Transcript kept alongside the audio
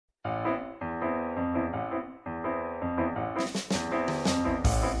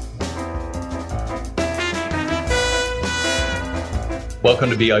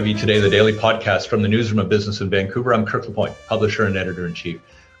Welcome to BIV Today, the daily podcast from the Newsroom of Business in Vancouver. I'm Kirk LaPointe, publisher and editor-in-chief.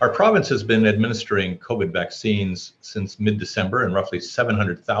 Our province has been administering COVID vaccines since mid-December, and roughly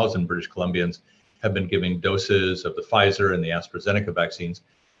 700,000 British Columbians have been giving doses of the Pfizer and the AstraZeneca vaccines.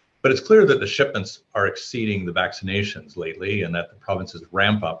 But it's clear that the shipments are exceeding the vaccinations lately, and that the province's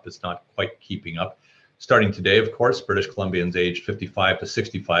ramp-up is not quite keeping up. Starting today, of course, British Columbians aged 55 to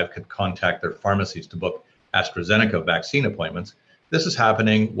 65 can contact their pharmacies to book AstraZeneca vaccine appointments. This is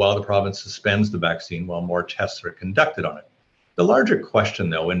happening while the province suspends the vaccine while more tests are conducted on it. The larger question,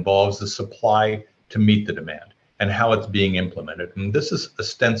 though, involves the supply to meet the demand and how it's being implemented. And this has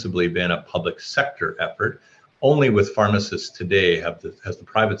ostensibly been a public sector effort. Only with pharmacists today has the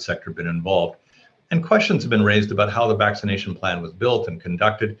private sector been involved. And questions have been raised about how the vaccination plan was built and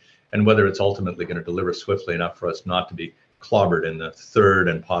conducted, and whether it's ultimately going to deliver swiftly enough for us not to be clobbered in the third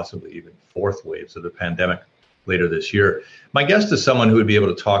and possibly even fourth waves of the pandemic later this year. My guest is someone who would be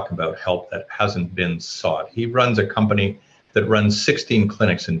able to talk about help that hasn't been sought. He runs a company that runs 16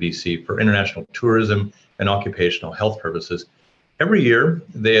 clinics in BC for international tourism and occupational health purposes. Every year,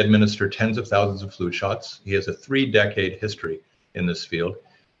 they administer tens of thousands of flu shots. He has a 3-decade history in this field.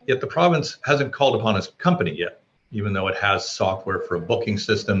 Yet the province hasn't called upon his company yet, even though it has software for a booking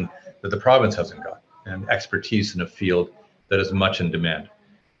system that the province hasn't got, and expertise in a field that is much in demand.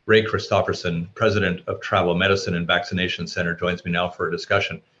 Ray Christopherson, president of Travel Medicine and Vaccination Center, joins me now for a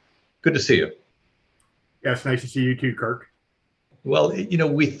discussion. Good to see you. Yes, nice to see you too, Kirk. Well,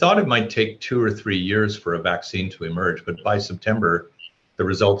 we thought it might take 2 or 3 years for a vaccine to emerge, but by September, the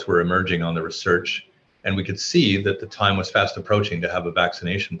results were emerging on the research, and we could see that the time was fast approaching to have a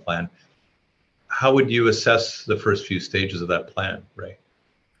vaccination plan. How would you assess the first few stages of that plan, Ray?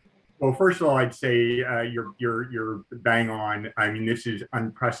 Well, first of all, I'd say you're bang on. I mean, this is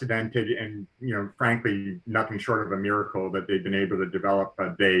unprecedented, and frankly, nothing short of a miracle that they've been able to develop.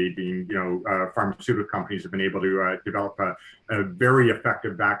 Pharmaceutical companies have been able to develop a very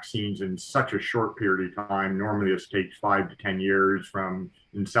effective vaccines in such a short period of time. Normally, this takes 5 to 10 years from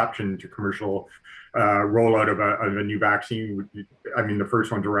inception to commercial rollout of a new vaccine. I mean, the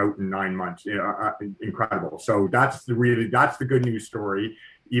first ones are out in 9 months. Incredible. So that's the good news story.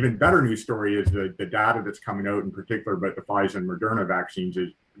 Even better news story is the data that's coming out, in particular about the Pfizer and Moderna vaccines, has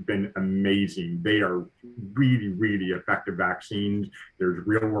been amazing. They are really, really effective vaccines. There's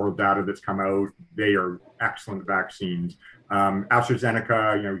real world data that's come out. They are excellent vaccines.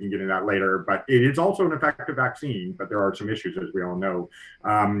 AstraZeneca, we can get into that later, but it is also an effective vaccine, but there are some issues, as we all know.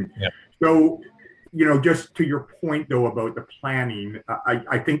 So, just to your point, though, about the planning,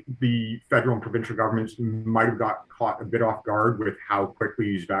 I think the federal and provincial governments might have got caught a bit off guard with how quickly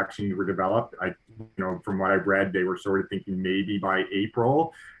these vaccines were developed. From what I've read, they were sort of thinking maybe by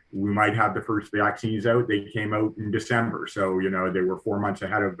April we might have the first vaccines out. They came out in December, so they were 4 months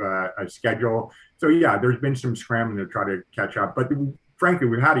ahead of a schedule. So yeah, there's been some scrambling to try to catch up, but frankly,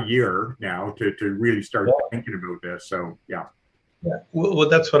 we've had a year now to really start thinking about this. So yeah. Yeah, well,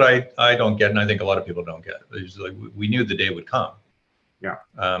 that's what I don't get, and I think a lot of people don't get. It's like we knew the day would come. Yeah.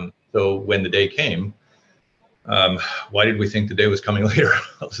 So when the day came, why did we think the day was coming later?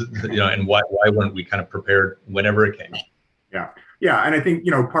 And why weren't we kind of prepared whenever it came? Yeah, and I think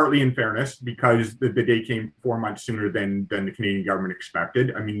partly in fairness, because the day came 4 months sooner than the Canadian government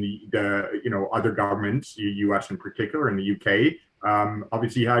expected. I mean, the other governments, the U.S. in particular, and the U.K.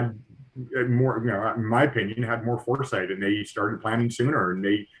 Obviously had more, in my opinion, had more foresight, and they started planning sooner, and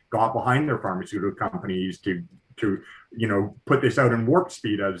they got behind their pharmaceutical companies to put this out in warp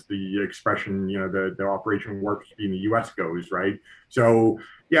speed, as the expression, the Operation Warp Speed in the U.S. goes, right? So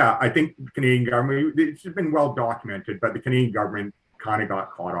yeah, I think the Canadian government, it's been well documented, but the Canadian government kind of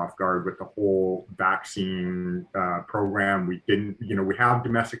got caught off guard with the whole vaccine program. We didn't, we have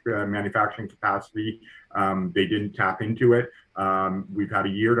domestic manufacturing capacity. They didn't tap into it. We've had a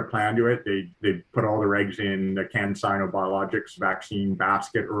year to plan to it. They put all their eggs in the CanSino Biologics vaccine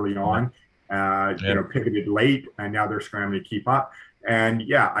basket early on, pivoted late, and now they're scrambling to keep up. And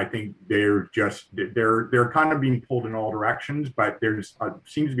yeah, I think they're kind of being pulled in all directions, but there's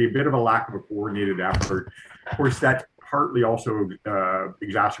seems to be a bit of a lack of a coordinated effort. Of course, that's partly also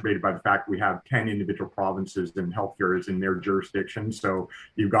exacerbated by the fact we have 10 individual provinces and healthcare is in their jurisdiction. So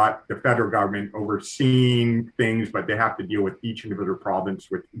you've got the federal government overseeing things, but they have to deal with each individual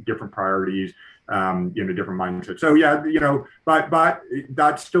province with different priorities, different mindsets. So yeah, but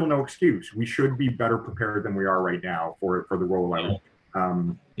that's still no excuse. We should be better prepared than we are right now for the rollout.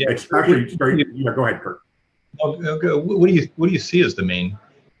 Especially, go ahead, Kurt. What do you see as the main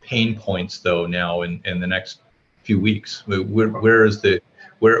pain points, though, now in the next few weeks? Where's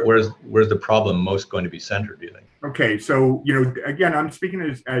the problem most going to be centered, do you think? Okay, so again, I'm speaking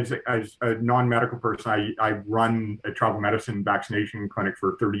as a non-medical person. I run a travel medicine vaccination clinic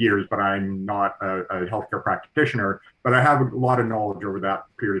for 30 years, but I'm not a healthcare practitioner. But I have a lot of knowledge over that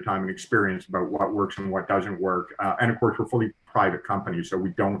period of time and experience about what works and what doesn't work. And of course, we're fully private company, so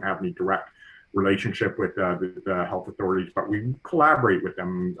we don't have any direct relationship with the health authorities, but we collaborate with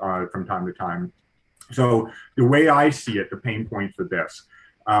them from time to time. So the way I see it, the pain point for this.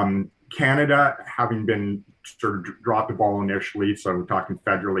 Canada, having been sort of dropped the ball initially, so I'm talking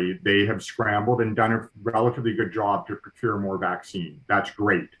federally, they have scrambled and done a relatively good job to procure more vaccine. That's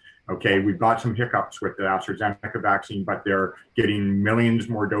great. Okay, we've got some hiccups with the AstraZeneca vaccine, but they're getting millions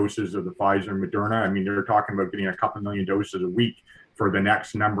more doses of the Pfizer and Moderna. I mean, they're talking about getting a couple million doses a week for the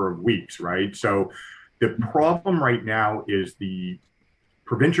next number of weeks, right? So the problem right now is the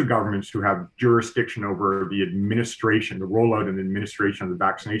provincial governments who have jurisdiction over the administration, the rollout and administration of the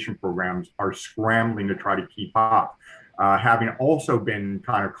vaccination programs are scrambling to try to keep up. Having also been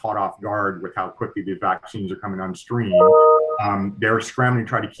kind of caught off guard with how quickly the vaccines are coming on stream, they're scrambling to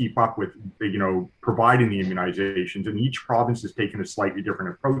try to keep up with, providing the immunizations, and each province has taken a slightly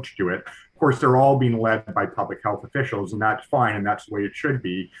different approach to it. Of course, they're all being led by public health officials, and that's fine, and that's the way it should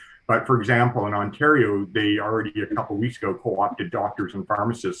be. But for example, in Ontario, they already a couple of weeks ago co-opted doctors and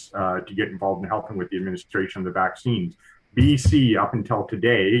pharmacists to get involved in helping with the administration of the vaccines. BC, up until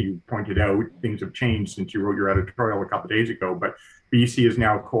today, you pointed out things have changed since you wrote your editorial a couple of days ago, but BC has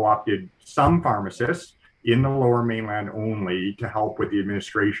now co-opted some pharmacists in the Lower Mainland only to help with the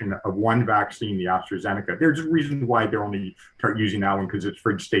administration of one vaccine, the AstraZeneca. There's a reason why they're only using that one, because it's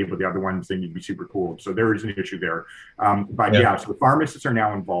fridge stable. The other ones, they need to be super cooled. So there is an issue there. So the pharmacists are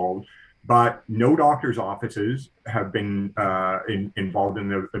now involved, but no doctors' offices have been involved in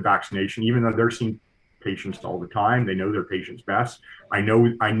the vaccination, even though they're seeing patients all the time. They know their patients best. I know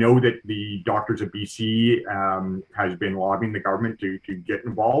that the doctors of BC has been lobbying the government to get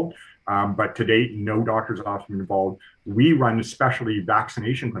involved. But to date, no doctor's office been involved. We run specialty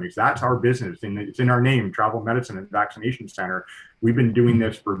vaccination clinics. That's our business, and it's in our name, Travel Medicine and Vaccination Center. We've been doing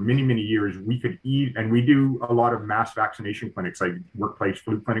this for many, many years. We could and we do a lot of mass vaccination clinics, like workplace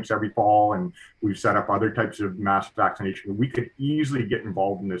flu clinics every fall, and we've set up other types of mass vaccination. We could easily get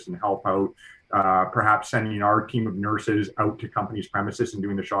involved in this and help out, perhaps sending our team of nurses out to companies' premises and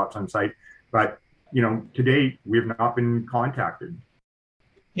doing the shots on site. But, to date, we have not been contacted.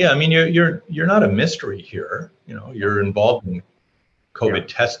 Yeah, I mean, you're not a mystery here. You're involved in COVID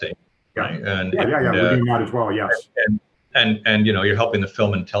testing, right? And we're doing that as well. Yes. And you're helping the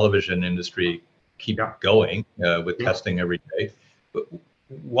film and television industry keep going with testing every day. But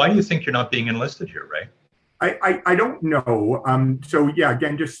why do you think you're not being enlisted here, Ray? I don't know.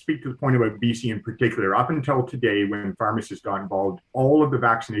 Again, just speak to the point about BC in particular. Up until today, when pharmacists got involved, all of the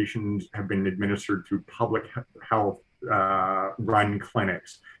vaccinations have been administered through public health run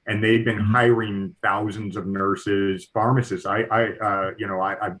clinics, and they've been hiring thousands of nurses, pharmacists. I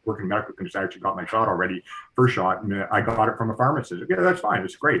work in medical clinics. I actually got my shot already, first shot, and I got it from a pharmacist. Yeah, that's fine.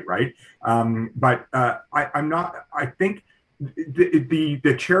 It's great, right? But I'm not. I think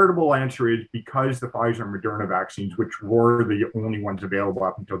the charitable answer is because the Pfizer and Moderna vaccines, which were the only ones available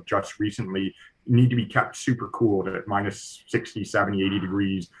up until just recently, need to be kept super cooled at minus 60, 70, 80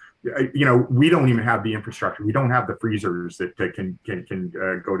 degrees. We don't even have the infrastructure. We don't have the freezers that can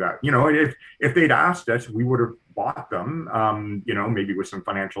go that. If they'd asked us, we would have bought them. Maybe with some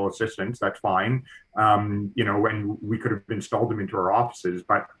financial assistance. That's fine. And we could have installed them into our offices,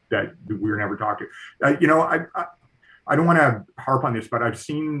 but that we were never talked to. I don't want to harp on this, but I've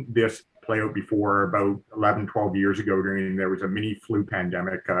seen this play out before. About 11, 12 years ago, there was a mini flu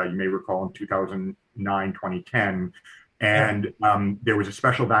pandemic. You may recall in 2009, 2010. And there was a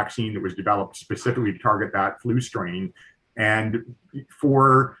special vaccine that was developed specifically to target that flu strain. And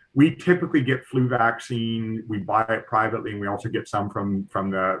we typically get flu vaccine. We buy it privately, and we also get some from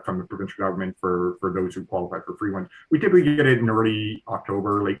the provincial government for those who qualify for free ones. We typically get it in early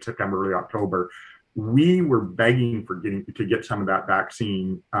October, late September, early October. We were begging to get some of that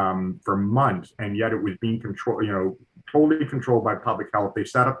vaccine for months, and yet it was being controlled, totally controlled by public health. They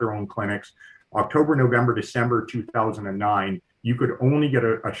set up their own clinics. October, November, December 2009, you could only get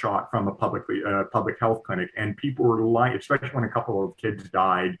a shot from a public health clinic, and people were lying, especially when a couple of kids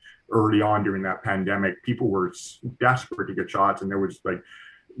died early on during that pandemic. People were desperate to get shots, and there was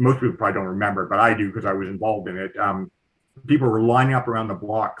most people probably don't remember, but I do because I was involved in it. People were lining up around the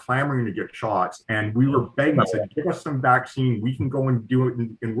block, clamoring to get shots, and we were begging, said, give us some vaccine. We can go and do it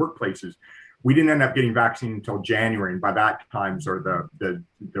in workplaces. we didn't end up getting vaccine until January, and by that time, sort of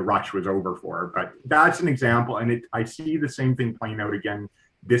the rush was over for it. But that's an example, and I see the same thing playing out again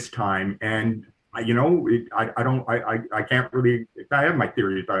this time. And I can't really. I have my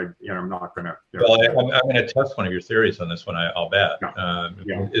theories, but I'm not going to. Well, I'm going to test one of your theories on this one. I'll bet.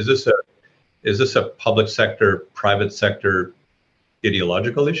 Yeah. Is this a public sector, private sector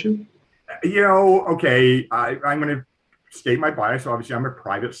ideological issue? Okay, I'm going to state my bias. Obviously, I'm a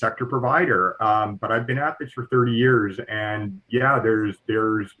private sector provider, but I've been at this for 30 years, and there's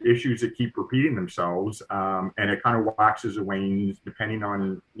issues that keep repeating themselves, and it kind of waxes and wanes depending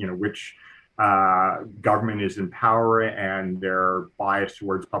on which government is in power and their bias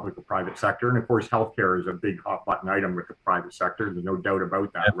towards public or private sector. And of course, healthcare is a big hot button item with the private sector. There's no doubt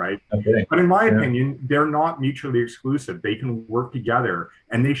about that, right? Okay. But in my opinion, they're not mutually exclusive. They can work together,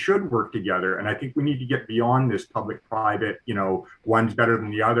 and they should work together. And I think we need to get beyond this public-private, one's better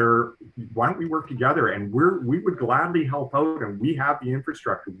than the other. Why don't we work together? And we would gladly help out, and we have the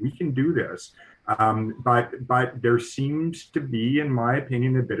infrastructure. We can do this. But there seems to be, in my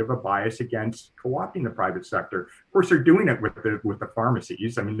opinion, a bit of a bias against co-opting the private sector. Of course, they're doing it with the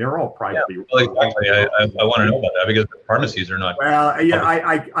pharmacies. I mean, they're all privately. Yeah, well, exactly. I want to know about that because the pharmacies are not. Well, yeah,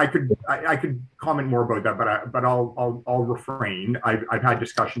 I could comment more about that, but I'll refrain. I've had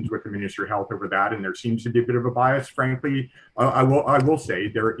discussions with the Minister of Health over that, and there seems to be a bit of a bias. Frankly, I will say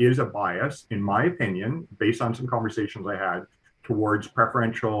there is a bias, in my opinion, based on some conversations I had, towards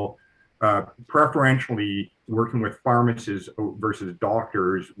preferentially working with pharmacists versus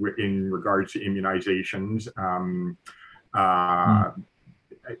doctors in regards to immunizations.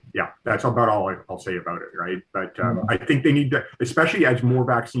 That's about all I'll say about it, right? But I think they need to, especially as more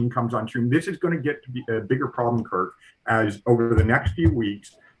vaccine comes on stream, this is going to get to be a bigger problem, Kirk, as over the next few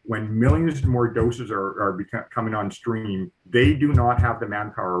weeks, when millions more doses are coming on stream, they do not have the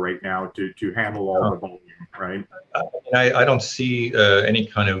manpower right now to handle all the volume, right? I don't see any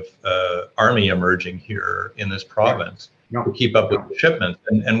kind of army emerging here in this province to keep up with the shipments.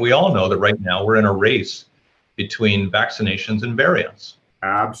 And we all know that right now we're in a race between vaccinations and variants.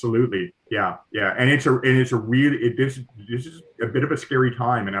 Absolutely. Yeah. And this is a bit of a scary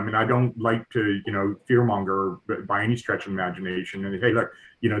time. And I mean, I don't like to, fearmonger by any stretch of imagination. And hey, look,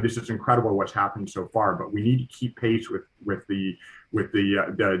 this is incredible what's happened so far, but we need to keep pace with the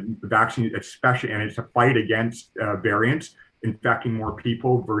vaccine, especially, and it's a fight against variants infecting more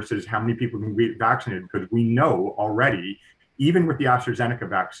people versus how many people can be vaccinated, because we know already, even with the AstraZeneca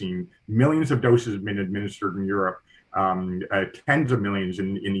vaccine, millions of doses have been administered in Europe. Tens of millions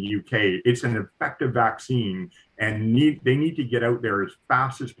in the UK. It's an effective vaccine, and they need to get out there as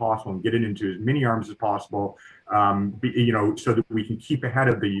fast as possible and get it into as many arms as possible, so that we can keep ahead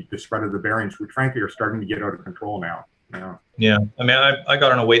of the spread of the variants, which frankly are starting to get out of control now. Yeah. I mean, I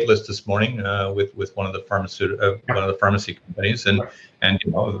got on a wait list this morning with one of the pharmacy companies, and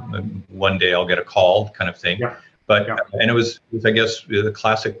one day I'll get a call, kind of thing. Yeah. But and it was I guess the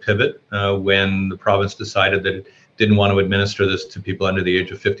classic pivot when the province decided that it didn't want to administer this to people under the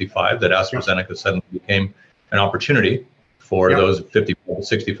age of 55, that AstraZeneca suddenly became an opportunity for those 55 to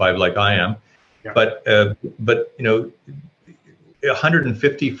 65 like I am. Yeah. But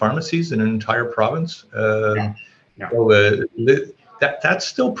 150 pharmacies in an entire province. So that's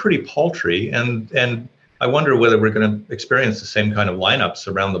still pretty paltry, and I wonder whether we're going to experience the same kind of lineups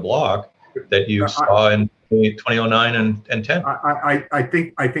around the block that you saw in 2009 and 10. I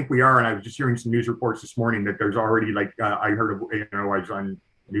think we are, and I was just hearing some news reports this morning that there's already I heard of I was on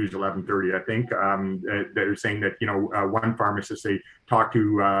News 1130, I think, they're saying that one pharmacist they talked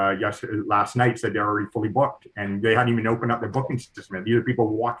to last night said they're already fully booked, and they hadn't even opened up their booking system. These are people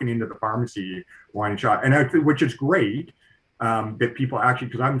walking into the pharmacy wanting a shot, and which is great. That people actually,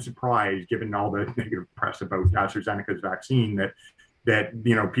 because I'm surprised, given all the negative press about AstraZeneca's vaccine, that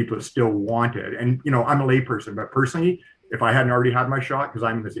people still want it. And I'm a layperson, but personally, if I hadn't already had my shot, because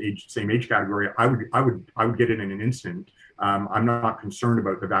I'm in this same age category, I would get it in an instant. I'm not concerned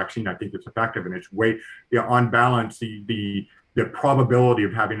about the vaccine. I think it's effective, and it's on balance, the probability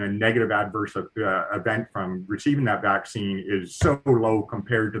of having a negative adverse event from receiving that vaccine is so low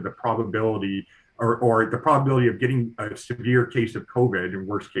compared to the probability or the probability of getting a severe case of COVID, in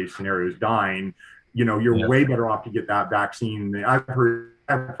worst case scenarios, dying. You're way better off to get that vaccine. I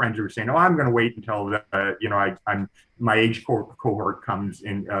have friends who are saying, "Oh, I'm going to wait until I'm my age cohort comes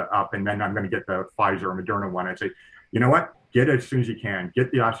in up, and then I'm going to get the Pfizer or Moderna one." I say, you know what? Get it as soon as you can.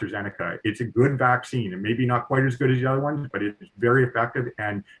 Get the AstraZeneca. It's a good vaccine, and maybe not quite as good as the other ones, but it's very effective,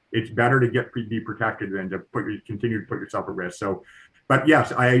 and it's better to be protected than to continue to put yourself at risk. So, But yes,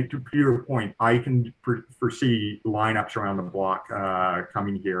 to your point, I can foresee lineups around the block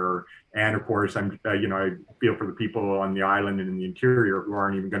coming here. And of course, I feel for the people on the island and in the interior who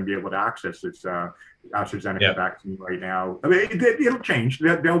aren't even going to be able to access this AstraZeneca vaccine right now. I mean, it'll change.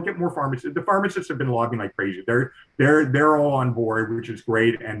 They'll get more pharmacists. The pharmacists have been lobbying like crazy. They're all on board, which is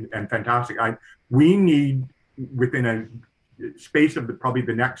great and fantastic. We need, within a space of probably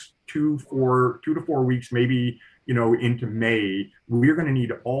the next 2 to 4 weeks, maybe into May, we're going to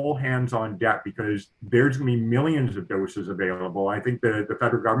need all hands on deck, because there's going to be millions of doses available. I think the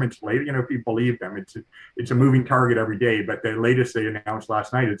federal government's late, if you believe them, it's a moving target every day. But the latest they announced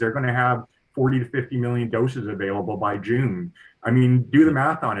last night is they're going to have 40 to 50 million doses available by June. I mean, do the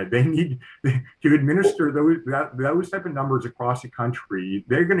math on it. They need to administer those type of numbers across the country.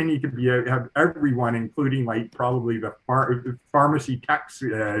 They're going to need to have everyone, including like probably the pharmacy techs,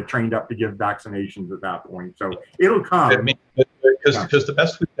 trained up to give vaccinations at that point. So it'll come. I mean, because the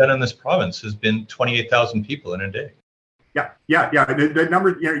best we've done in this province has been 28,000 people in a day. Yeah. The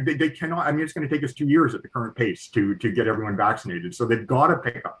number, they cannot. I mean, it's going to take us 2 years at the current pace to get everyone vaccinated. So they've got to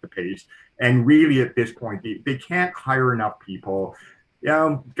pick up the pace. And really, at this point, they can't hire enough people.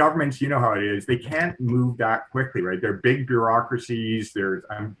 Governments, you know how it is. They can't move that quickly, right? They're big bureaucracies. You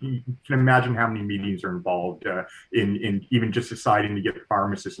can imagine how many meetings are involved in even just deciding to get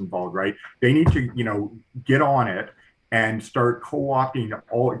pharmacists involved, right? They need to, get on it and start co-opting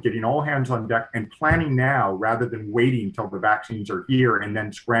getting all hands on deck and planning now, rather than waiting until the vaccines are here and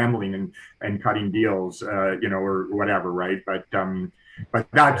then scrambling and cutting deals, or whatever, right? But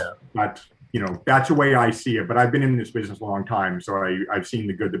that's the way I see it. But I've been in this business a long time, so I've seen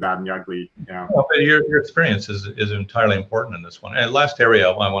the good, the bad, and the ugly. Well, but your experience is entirely important in this one. And last area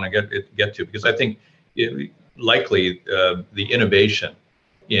I want to get to, because I think likely the innovation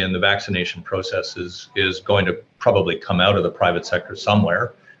in the vaccination process is going to probably come out of the private sector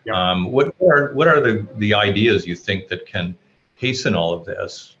somewhere. Yep. What are the ideas you think that can hasten all of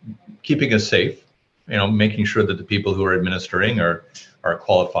this, keeping us safe, making sure that the people who are administering are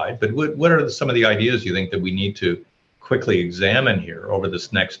qualified? But what are some of the ideas you think that we need to quickly examine here over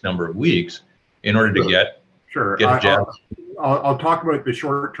this next number of weeks in order to get a jab? I'll talk about the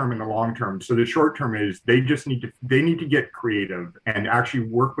short term and the long term. So the short term is they need to get creative and actually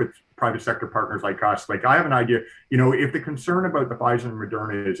work with private sector partners like us. Like, I have an idea, if the concern about the Pfizer and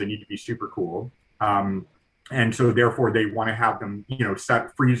Moderna is they need to be super cool, and so therefore they want to have them,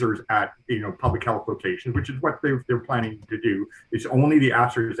 set freezers at, public health locations, which is what they're planning to do. It's only the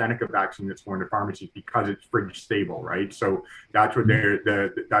AstraZeneca vaccine that's going to pharmacies because it's fridge stable, right? So that's what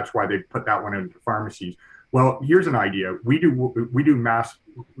that's why they put that one into pharmacies. Well, here's an idea. We do mass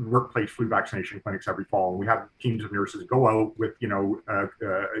workplace flu vaccination clinics every fall. We have teams of nurses go out with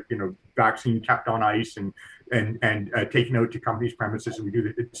vaccine kept on ice and taken out to companies' premises, and we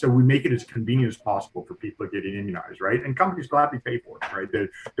do it. So we make it as convenient as possible for people to get immunized, right? And companies gladly pay for it, right?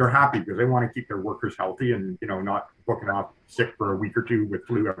 They're happy because they want to keep their workers healthy and not booking off sick for a week or two with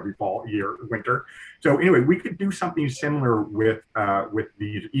flu every winter. So anyway, we could do something similar with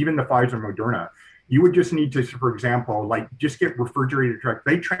these, even the Pfizer and Moderna. You would just need to, for example, just get refrigerated trucks.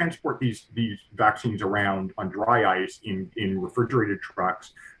 They transport these vaccines around on dry ice in refrigerated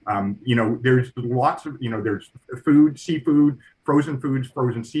trucks. There's lots of, there's food, seafood, frozen foods,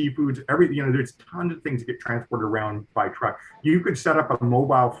 frozen seafoods, everything. There's tons of things that get transported around by truck. You could set up a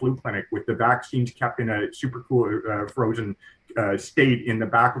mobile flu clinic with the vaccines kept in a super cool frozen state in the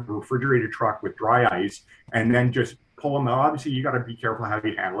back of a refrigerated truck with dry ice, and then just pull them out. Obviously, you got to be careful how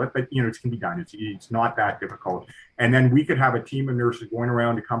you handle it, but it can be done. It's not that difficult. And then we could have a team of nurses going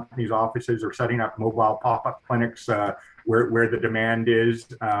around to companies' offices or setting up mobile pop-up clinics where the demand is.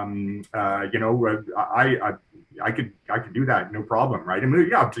 I could do that, no problem, right? I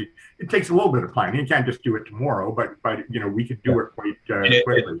mean, obviously, it takes a little bit of planning. You can't just do it tomorrow, but we could do it quite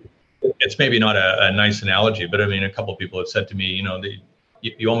quickly. It's maybe not a nice analogy, but I mean, a couple of people have said to me,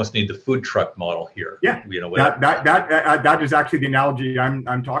 you almost need the food truck model here. Yeah, that is actually the analogy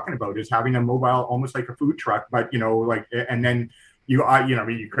I'm talking about, is having a mobile, almost like a food truck, but and then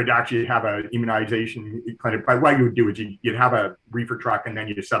you could actually have an immunization clinic. But what you would do is you'd have a reefer truck, and then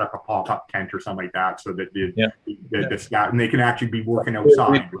you set up a pop-up tent or something like that, so that the staff, and they can actually be working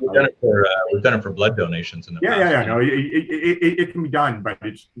outside. We've done it for blood donations in the past. No, it can be done, but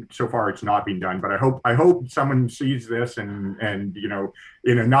so far it's not being done. But I hope someone sees this and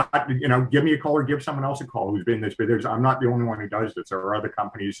give me a call or give someone else a call who's been in this. But I'm not the only one who does this. There are other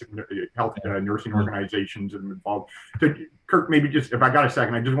companies, health nursing organizations that are involved. So, Kirk, maybe just, if I got a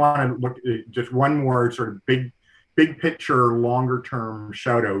second, I just want to look at just one more sort of big big picture, longer term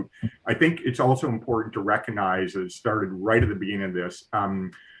shout out, I think it's also important to recognize, as started right at the beginning of this,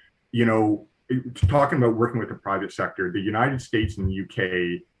 talking about working with the private sector, the United States and the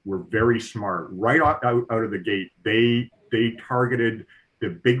UK were very smart. Right out of the gate, they targeted the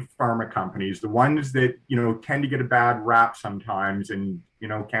big pharma companies, the ones that, tend to get a bad rap sometimes. And,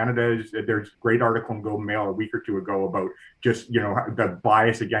 Canada, there's a great article in Globe and Mail a week or two ago about just, the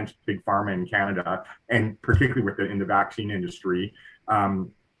bias against big pharma in Canada, and particularly in the vaccine industry.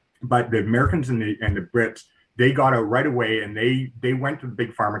 But the Americans and the Brits, they got out right away, and they went to the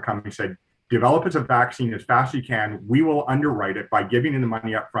big pharma company and said, develop us a vaccine as fast as you can. We will underwrite it by giving you the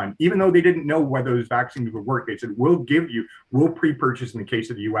money up front. Even though they didn't know whether those vaccines would work, they said, we'll pre-purchase. In the case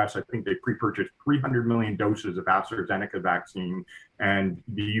of the US, I think they pre-purchased 300 million doses of AstraZeneca vaccine, and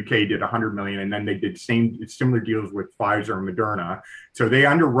the UK did 100 million, and then they did similar deals with Pfizer and Moderna. So they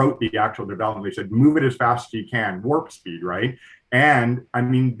underwrote the actual development. They said, move it as fast as you can, warp speed, right? And I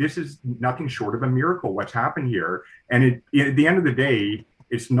mean, this is nothing short of a miracle what's happened here. And at the end of the day,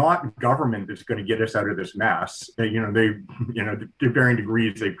 it's not government that's going to get us out of this mess. To varying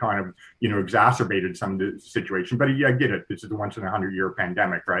degrees, they've kind of, exacerbated some of the situation. But yeah, I get it. This is a once in 100-year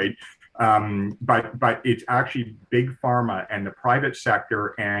pandemic, right? But it's actually big pharma and the private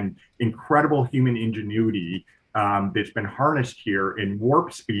sector and incredible human ingenuity that's been harnessed here in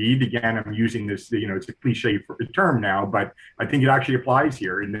warp speed. Again, I'm using this, it's a cliche term now, but I think it actually applies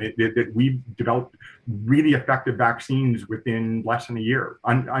here, in that we've developed really effective vaccines within less than a year,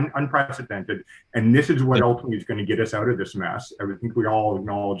 unprecedented. And this is what ultimately is going to get us out of this mess. I think we all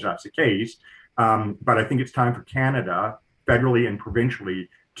acknowledge that's the case. But I think it's time for Canada, federally and provincially,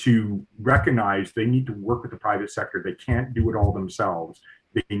 to recognize they need to work with the private sector. They can't do it all themselves.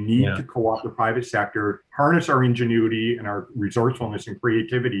 They need to co-opt the private sector, harness our ingenuity and our resourcefulness and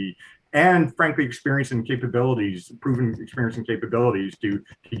creativity, and frankly, proven experience and capabilities to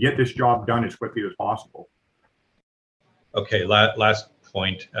get this job done as quickly as possible. Okay, last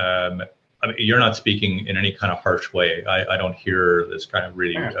point. You're not speaking in any kind of harsh way. I don't hear this kind of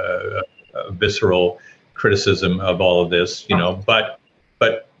really visceral criticism of all of this,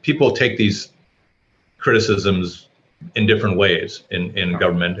 but people take these criticisms in different ways in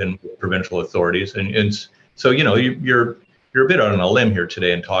government and provincial authorities, and so you're a bit out on a limb here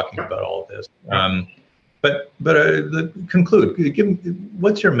today in talking about all of this. But conclude.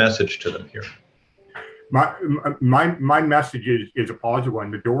 What's your message to them here? My message is a positive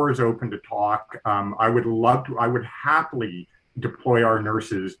one. The door is open to talk. I would happily deploy our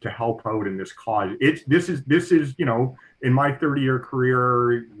nurses to help out in this cause. This is in my 30-year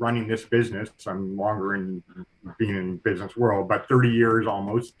career running this business, I'm longer in being in business world, but 30 years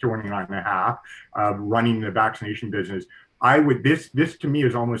almost, 29 and a half, running the vaccination business. This to me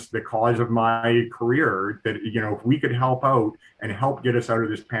is almost the cause of my career, that, if we could help out and help get us out of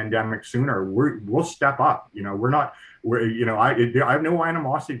this pandemic sooner, we'll step up. I have no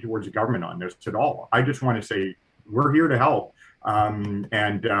animosity towards the government on this at all. I just want to say, we're here to help.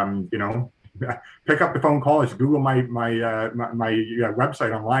 Pick up the phone, call us, Google my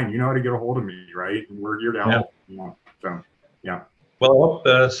website online. You know how to get a hold of me, right? And we're here to help. So, yeah. Well, I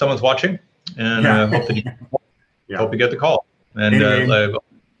hope someone's watching, and hope that hope you get the call. And anyway,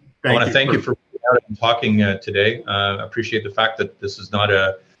 I want to thank you for talking today. I appreciate the fact that this is not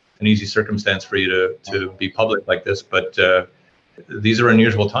an easy circumstance for you to be public like this, but these are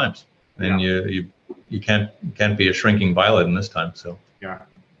unusual times, and you can't be a shrinking violet in this time. So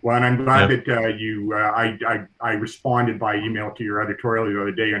well, and I'm glad that I responded by email to your editorial the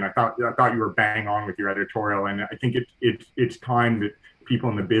other day, and I thought you were bang on with your editorial, and I think it's time that people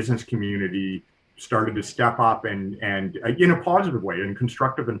in the business community started to step up and in a positive way, in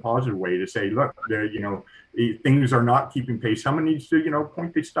constructive and positive way, to say, look, things are not keeping pace. Someone needs to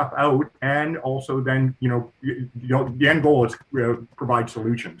point this stuff out, and also then the end goal is provide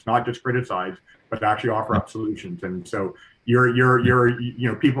solutions, not just criticize, but actually offer up solutions. And so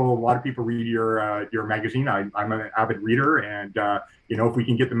people, a lot of people read your magazine. I'm an avid reader, and if we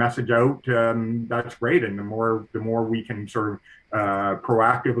can get the message out, that's great. And the more we can sort of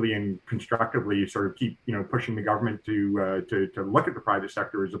proactively and constructively sort of keep pushing the government to look at the private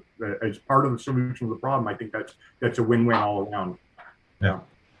sector as part of the solution to the problem, I think that's a win-win all around. Yeah.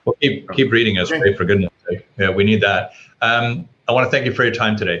 Well, keep reading us, right, for goodness sake. Yeah, we need that. I want to thank you for your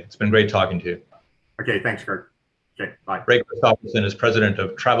time today. It's been great talking to you. Okay, thanks, Kurt. Okay, bye. Ray Christopherson is president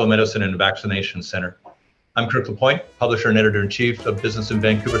of Travel Medicine and Vaccination Center. I'm Kirk LaPointe, publisher and editor-in-chief of Business in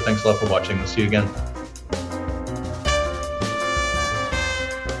Vancouver. Thanks a lot for watching. We'll see you again.